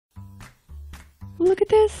look at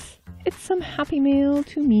this! It's some Happy Mail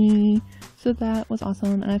to me. So that was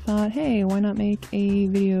awesome, and I thought, hey, why not make a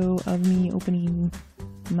video of me opening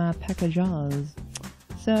my packages?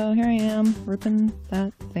 So here I am, ripping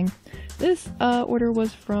that thing. This order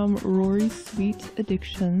was from Rory's Sweet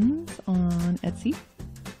Addictions on Etsy.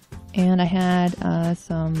 And I had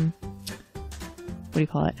some, what do you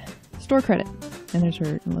call it? Store credit. And there's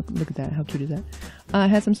her, look at that, how cute is that? I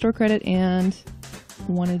had some store credit and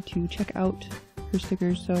wanted to check out her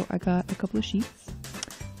stickers, so I got a couple of sheets.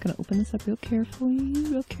 Gonna open this up real carefully.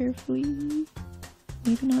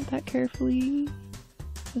 Maybe not that carefully.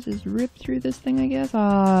 Let's just rip through this thing, I guess.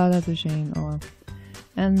 Ah, that's a shame. Oh well.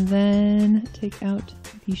 And then take out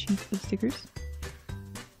these sheets of stickers.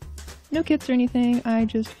 No kits or anything. I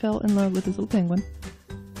just fell in love with this little penguin,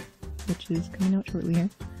 which is coming out shortly here.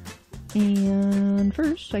 And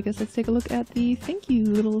first, I guess let's take a look at the thank you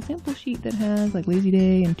little sample sheet that has like Lazy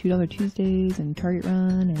Day and $2 Tuesdays and Target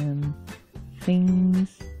Run and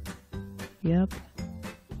things. Yep.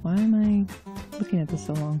 Why am I looking at this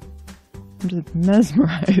so long? I'm just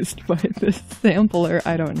mesmerized by this sampler.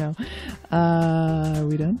 I don't know. Are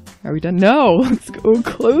we done? Are we done? No! Let's go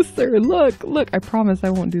closer. Look. I promise I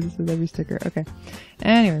won't do this with every sticker. Okay.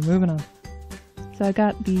 Anyway, moving on. So I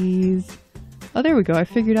got these. Oh, there we go. I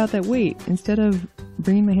figured out that, wait, instead of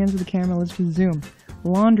bringing my hands to the camera, let's just zoom.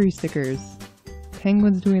 Laundry stickers.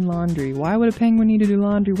 Penguin's doing laundry. Why would a penguin need to do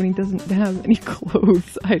laundry when he doesn't have any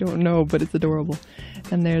clothes? I don't know, but it's adorable.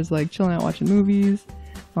 And there's like chilling out watching movies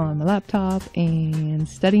on my laptop and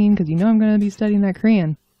studying, because you know I'm going to be studying that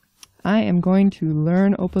Korean. I am going to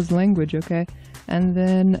learn Oppa's language, okay? And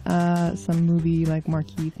then some movie like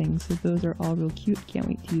marquee things. So those are all real cute. Can't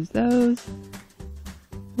wait to use those.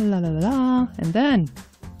 La la la la. And then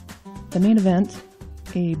the main event,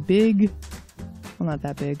 a big, well, not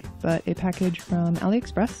that big, but a package from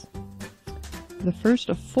AliExpress. The first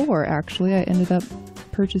of 4, actually. I ended up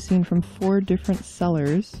purchasing from 4 different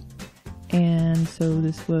sellers. And so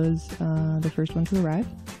this was the first one to arrive.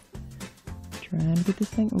 Trying to get this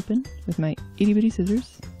thing open with my itty bitty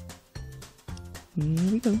scissors.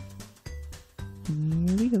 Here we go.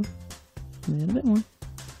 Here we go. A little bit more.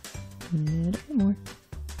 A little bit more.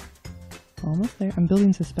 Almost there. I'm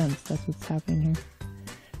building suspense. That's what's happening here.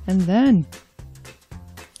 And then,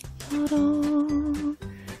 ta-da!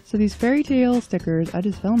 So these fairy tale stickers I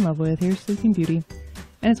just fell in love with. Here's Sleeping Beauty.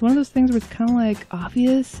 And it's one of those things where it's kind of like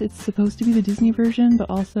obvious it's supposed to be the Disney version, but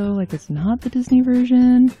also like it's not the Disney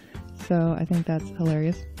version. So I think that's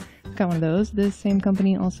hilarious. Got one of those. This same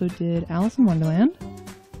company also did Alice in Wonderland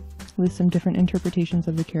with some different interpretations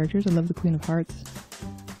of the characters. I love the Queen of Hearts.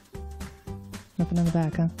 Nothing on the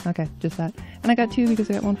back, huh? Okay, just that. And I got 2 because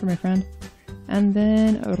I got one for my friend. And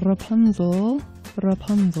then Rapunzel.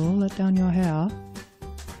 Rapunzel, let down your hair.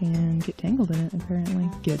 And get tangled in it, apparently.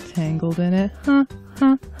 Get tangled in it. Huh.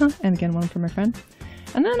 And again, one for my friend.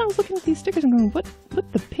 And then I was looking at these stickers and going, what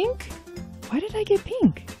the pink? Why did I get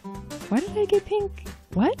pink? Why did I get pink?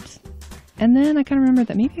 What? And then I kind of remembered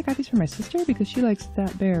that maybe I got these for my sister because she likes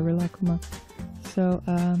that bear, Rilakuma. So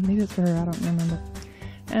maybe it's for her, I don't remember.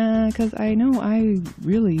 Because I know I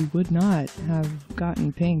really would not have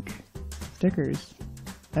gotten pink stickers.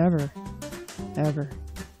 Ever. Ever.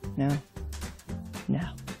 No. No.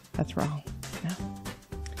 That's wrong. No.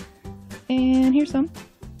 And here's some.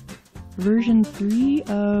 Version 3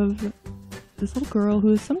 of this little girl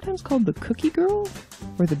who is sometimes called the Cookie Girl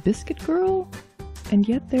or the Biscuit Girl. And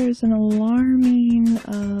yet there's an alarming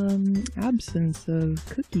absence of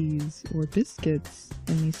cookies or biscuits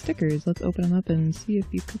in these stickers. Let's open them up and see if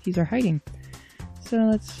these cookies are hiding. So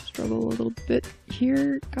let's struggle a little bit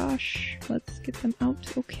here. Gosh, let's get them out.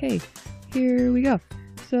 Okay, here we go.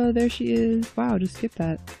 So there she is. Wow, just skip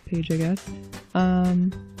that page, I guess.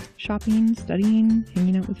 Shopping, studying,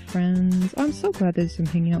 hanging out with friends. Oh, I'm so glad there's some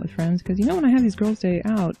hanging out with friends, because you know when I have these girls' day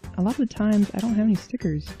out, a lot of the times I don't have any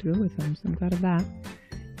stickers to go with them, so I'm glad of that.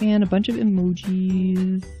 And a bunch of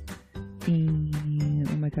emojis. And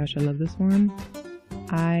oh my gosh, I love this one.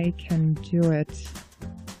 I can do it.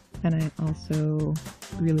 And I also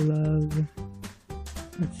really love,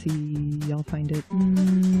 let's see, y'all find it.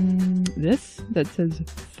 This that says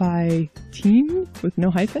Phi Team with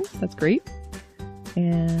no hyphen. That's great.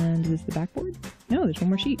 And is this the backboard? No, there's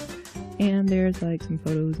one more sheet. And there's like some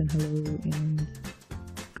photos and hello and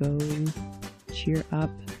go, cheer up,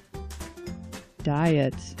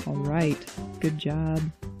 diet. All right, good job,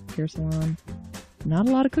 hair salon. Not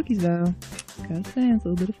a lot of cookies though. Gotta say, it's a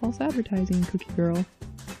little bit of false advertising, Cookie Girl.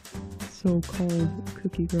 So-called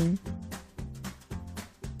Cookie Girl.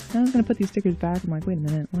 I was gonna put these stickers back. I'm like, wait a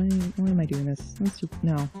minute, why am I doing this? Let's just,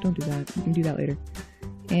 no, don't do that. You can do that later.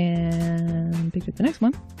 And and picked up the next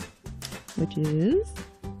one, which is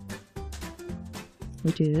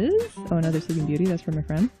oh, another Sleeping Beauty. That's for my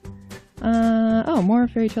friend. Oh, more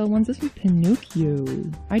fairy tale ones. This one's Pinocchio.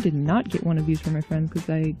 I did not get one of these for my friend because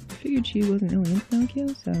I figured she wasn't really into Pinocchio,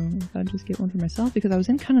 so I thought I'd just get one for myself because I was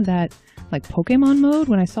in kind of that like Pokemon mode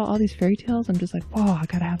when I saw all these fairy tales. I'm just like, oh, I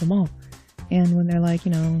gotta have them all. And when they're like,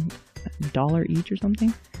 you know, $1 each or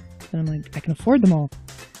something, then I'm like, I can afford them all.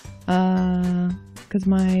 Because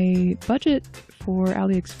my budget for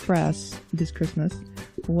AliExpress this Christmas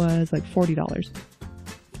was like $40.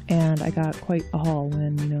 And I got quite a haul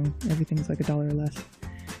when, you know, everything's like $1 or less.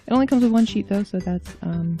 It only comes with one sheet though, so that's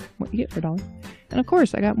what you get for $1. And of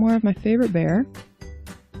course, I got more of my favorite bear.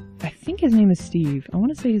 I think his name is Steve. I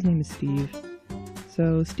want to say his name is Steve.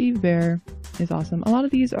 So Steve Bear is awesome. A lot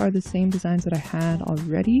of these are the same designs that I had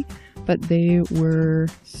already, but they were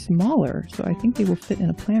smaller. So I think they will fit in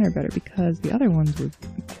a planner better because the other ones were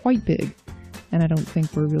quite big. And I don't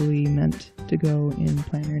think were really meant to go in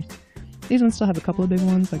planners. These ones still have a couple of big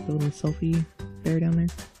ones, like the little selfie bear down there.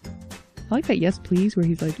 I like that Yes Please, where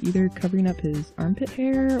he's like either covering up his armpit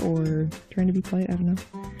hair or trying to be polite, I don't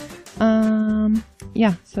know.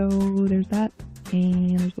 Yeah, so there's that.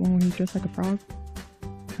 And there's the one where he's dressed like a frog.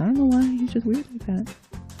 I don't know why, he's just weird like that.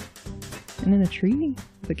 And then a tree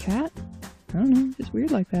with a cat. I don't know, just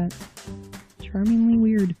weird like that. Charmingly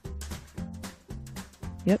weird.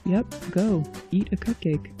 Yep, go. Eat a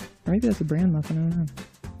cupcake. Or maybe that's a bran muffin, I don't know.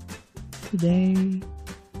 Today.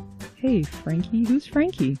 Hey, Frankie. Who's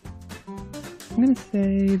Frankie? I'm gonna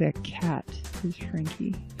say the cat is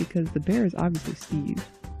Frankie because the bear is obviously Steve.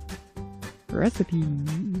 Recipe.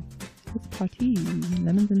 It's party.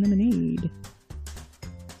 Lemons and lemonade.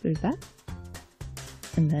 There's that.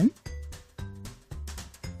 And then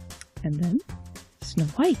Snow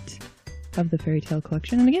White of the fairy tale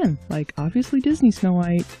collection. And again, like obviously Disney Snow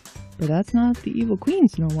White, but that's not the evil queen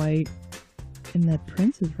Snow White. And the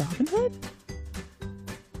prince is Robin Hood?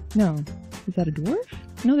 No. Is that a dwarf?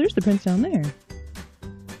 No, there's the prince down there.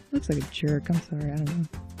 Looks like a jerk. I'm sorry. I don't know.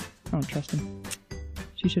 I don't trust him.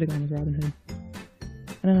 She should have gone with Robin Hood.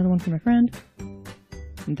 And another one for my friend.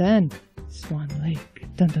 And then Swan Lake.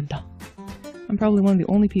 Dun dun dun. I'm probably one of the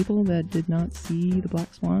only people that did not see the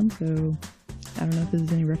Black Swan, so I don't know if this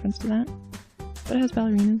is any reference to that. But it has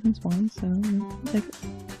ballerinas and swans, so you know, I'll take it.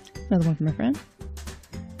 Another one for my friend.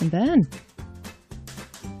 And then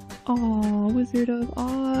Wizard of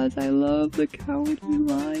Oz. I love the Cowardly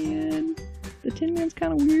Lion. The Tin Man's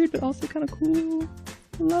kind of weird, but also kind of cool.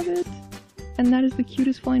 I love it. And that is the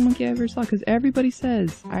cutest flying monkey I ever saw, because everybody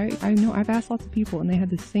says, I know, I've asked lots of people, and they had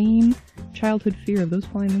the same childhood fear of those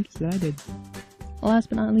flying monkeys that I did. Last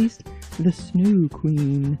but not least, the Snow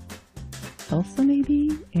Queen. Elsa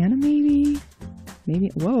maybe? Anna maybe? Maybe,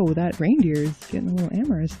 whoa, that reindeer is getting a little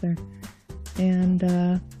amorous there. And,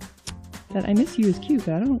 that I Miss You is cute,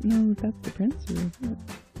 but I don't know if that's the prince or what.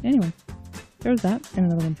 Anyway, there was that, and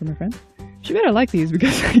another one for my friend. She better like these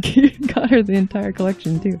because I got her the entire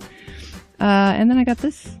collection too. And then I got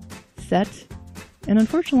this set, and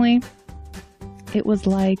unfortunately, it was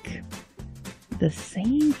like the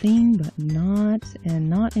same thing, but not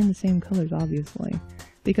in the same colors, obviously.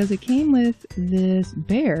 Because it came with this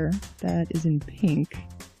bear that is in pink.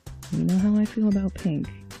 You know how I feel about pink.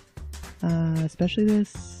 Especially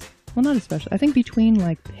this. Well, not especially. I think between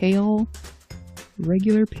like pale,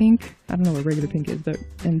 regular pink. I don't know what regular pink is, but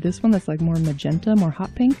and this one that's like more magenta, more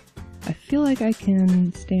hot pink. I feel like I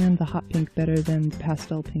can stand the hot pink better than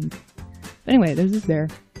pastel pink. But anyway, there's this bear.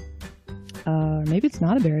 Maybe it's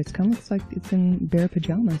not a bear. It kind of looks like it's in bear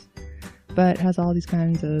pajamas. But it has all these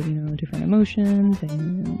kinds of, you know, different emotions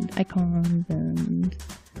and icons and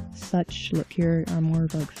such. Look, here are more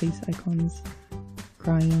of like face icons.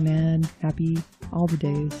 Crying, mad, happy, all the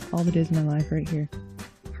days of my life right here.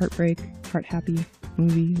 Heartbreak, heart happy,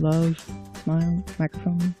 movie, love, smile,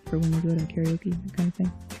 microphone for when you go to karaoke, that kind of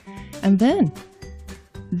thing. And then,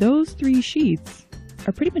 those 3 sheets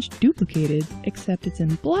are pretty much duplicated, except it's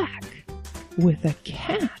in black, with a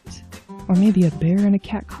cat. Or maybe a bear in a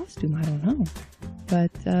cat costume, I don't know. But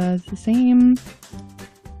it's the same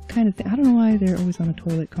kind of thing. I don't know why they're always on a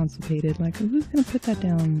toilet constipated. Like, who's gonna put that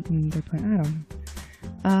down in their plant? I don't know.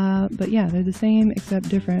 But yeah, they're the same except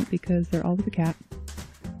different because they're all with a cat,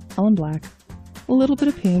 all in black, a little bit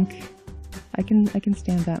of pink. I can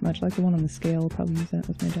stand that much. Like the one on the scale, probably use that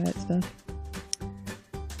with my diet stuff.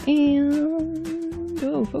 And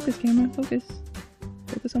oh, focus camera, focus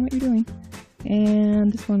on what you're doing.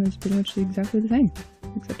 And this one is pretty much exactly the same,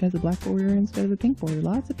 except it has a black border instead of a pink border.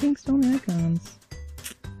 Lots of pink stone icons.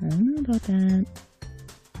 I don't know about that.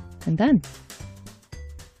 And then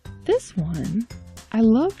this one. I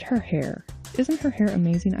loved her hair. isn't her hair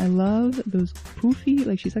amazing? I love those poofy,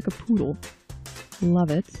 like she's like a poodle.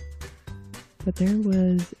 Love it. But there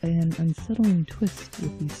was an unsettling twist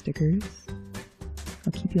with these stickers.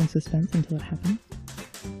 I'll keep you in suspense until it happens.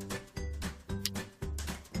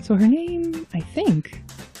 So her name, I think,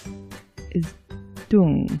 is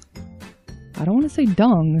Dung. I don't want to say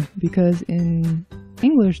dung, because in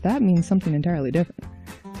English that means something entirely different.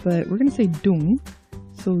 But we're going to say Dung.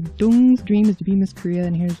 So Dung's dream is to be Miss Korea,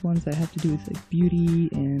 and here's ones that have to do with like beauty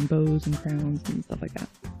and bows and crowns and stuff like that.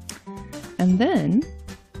 And then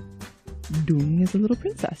Dung is a little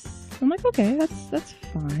princess. I'm like, okay, that's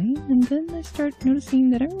fine. And then I start noticing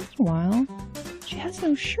that every once in a while she has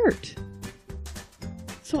no shirt.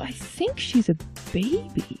 So I think she's a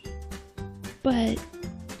baby. But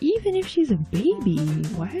even if she's a baby,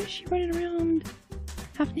 why is she running around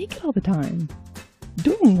half naked all the time?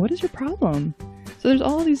 Dung, what is your problem? So there's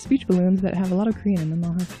all these speech balloons that have a lot of Korean in them.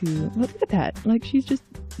 I'll have to... Look at that. Like, she's just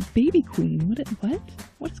baby queen. What?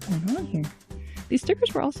 What's going on here? These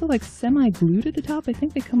stickers were also, like, semi-glued at the top. I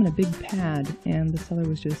think they come in a big pad, and the seller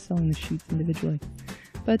was just selling the sheets individually.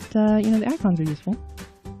 But, you know, the icons are useful.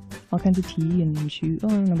 All kinds of tea and shoes. Oh,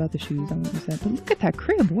 I don't know about the shoes. I don't use that. But look at that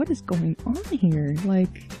crib. What is going on here?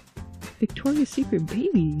 Like, Victoria's Secret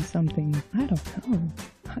baby something. I don't know.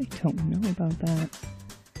 I don't know about that.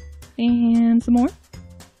 And some more.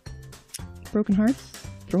 Broken hearts,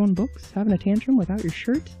 throwing books, having a tantrum without your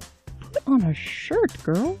shirt. Put on a shirt,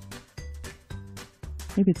 girl.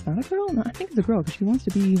 Maybe it's not a girl? No, I think it's a girl because she wants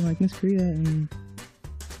to be like Miss Korea and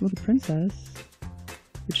Little Princess.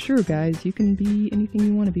 But sure, guys, you can be anything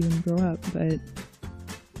you want to be when you grow up, but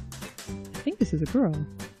I think this is a girl.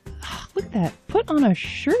 Oh, look at that. Put on a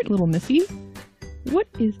shirt, little missy. What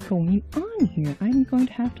is going on here? I'm going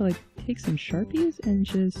to have to like take some Sharpies and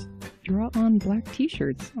just draw on black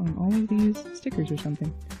t-shirts on all of these stickers or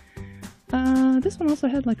something. This one also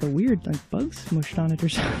had like a weird like bug smushed on it or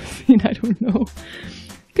something. I don't know.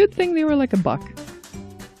 Good thing they were like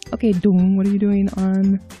 $1. Okay, Dung, what are you doing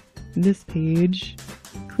on this page?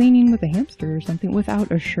 Cleaning with a hamster or something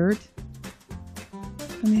without a shirt.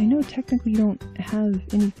 I mean, I know technically you don't have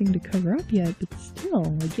anything to cover up yet, but still,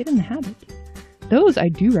 like, get in the habit. Those I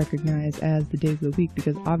do recognize as the days of the week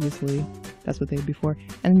because obviously that's what they had before.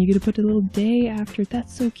 And then you get to put a little day after.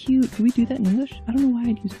 That's so cute. Can we do that in English? I don't know why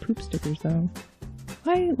I'd use poop stickers though.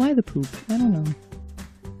 Why the poop? I don't know.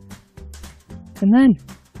 And then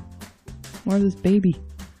more of this baby.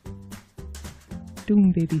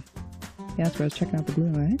 Dung baby. Yeah, that's where I was checking out the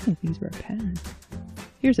glue. I think these were a pad.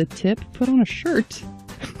 Here's a tip. Put on a shirt.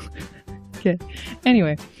 Okay.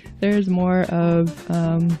 Anyway, there's more of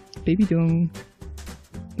baby Dung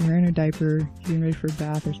wearing a diaper, getting ready for a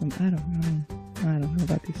bath or something. I don't know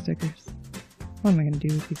about these stickers. What am I going to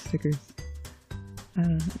do with these stickers? I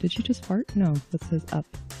don't know. Did she just fart? No, that says up.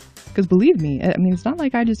 Because believe me, I mean, it's not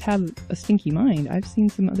like I just have a stinky mind. I've seen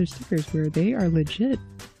some other stickers where they are legit.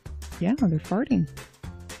 Yeah, they're farting.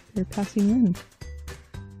 They're passing in.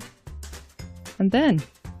 And then,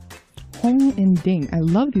 Hong and Ding. I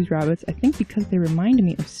love these rabbits, I think because they remind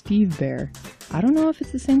me of Steve Bear. I don't know if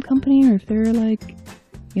it's the same company or if they're like,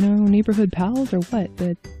 you know, neighborhood pals or what,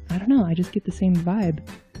 but I don't know. I just get the same vibe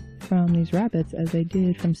from these rabbits as I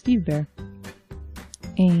did from Steve Bear.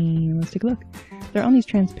 And let's take a look. They're on these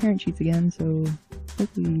transparent sheets again, so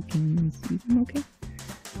hopefully you can see them okay.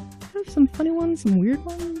 I have some funny ones, some weird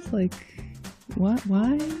ones, like, what,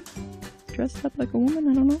 why? Dressed up like a woman?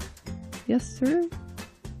 I don't know. Yes, sir.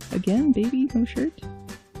 Again, baby, no shirt.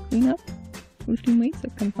 Clean up. Lifting weights,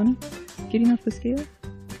 that's kind of funny. Getting off the scale.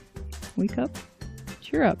 Wake up.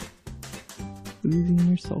 Cheer up. Losing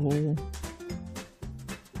your soul.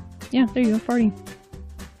 Yeah, there you go, farting.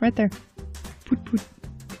 Right there. Poot poot.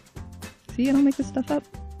 See, I don't make this stuff up.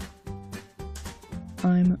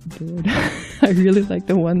 I'm bored. I really like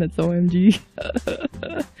the one that's OMG.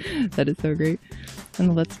 That is so great. And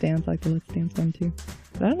the Let's Dance, I like the Let's Dance one too.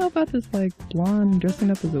 But I don't know about this like blonde dressing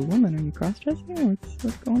up as a woman. Are you cross-dressing or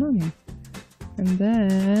what's going on here? And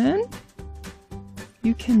then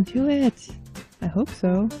you can do it. I hope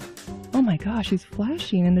so. Oh my gosh, he's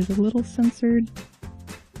flashing and there's a little censored.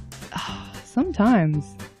 Oh,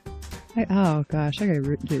 sometimes. Oh gosh, I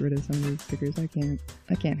gotta get rid of some of these stickers. I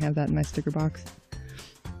can't have that in my sticker box.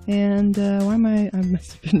 And why am I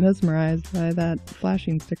must have been mesmerized by that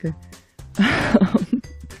flashing sticker.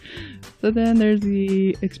 So then there's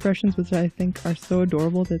the expressions, which I think are so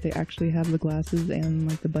adorable that they actually have the glasses and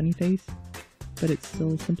like the bunny face, but it's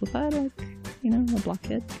still simplified, like, you know, a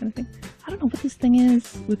blockhead kind of thing. I don't know what this thing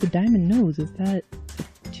is with the diamond nose. Is that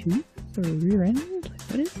a tooth or a rear end? Like,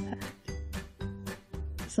 what is that?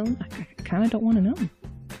 So I kind of don't want to know.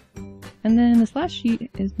 And then this last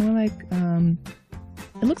sheet is more like,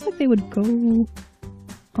 it looks like they would go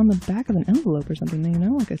on the back of an envelope or something, you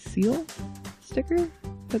know, like a seal sticker.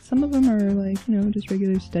 But some of them are like, you know, just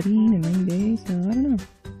regular studying and rainy days, so I don't know.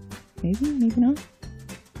 Maybe, maybe not.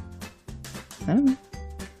 I don't know.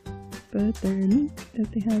 But they're neat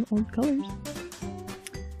that they have all the colors.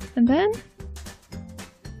 And then,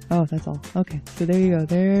 oh, that's all. Okay, so there you go.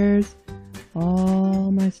 There's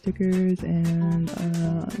all my stickers and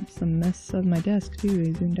some mess of my desk too.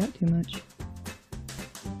 I zoomed out too much.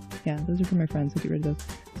 Yeah, those are for my friends, so get rid of those.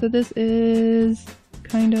 So this is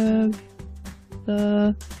kind of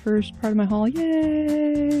the first part of my haul.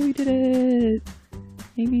 Yay! We did it!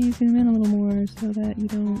 Maybe zoom in a little more so that you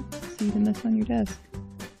don't see the mess on your desk.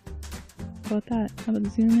 How about that? How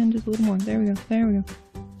about zoom in just a little more? There we go. There we go.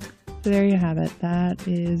 So there you have it. That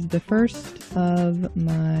is the first of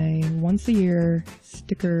my once a year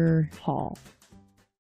sticker haul.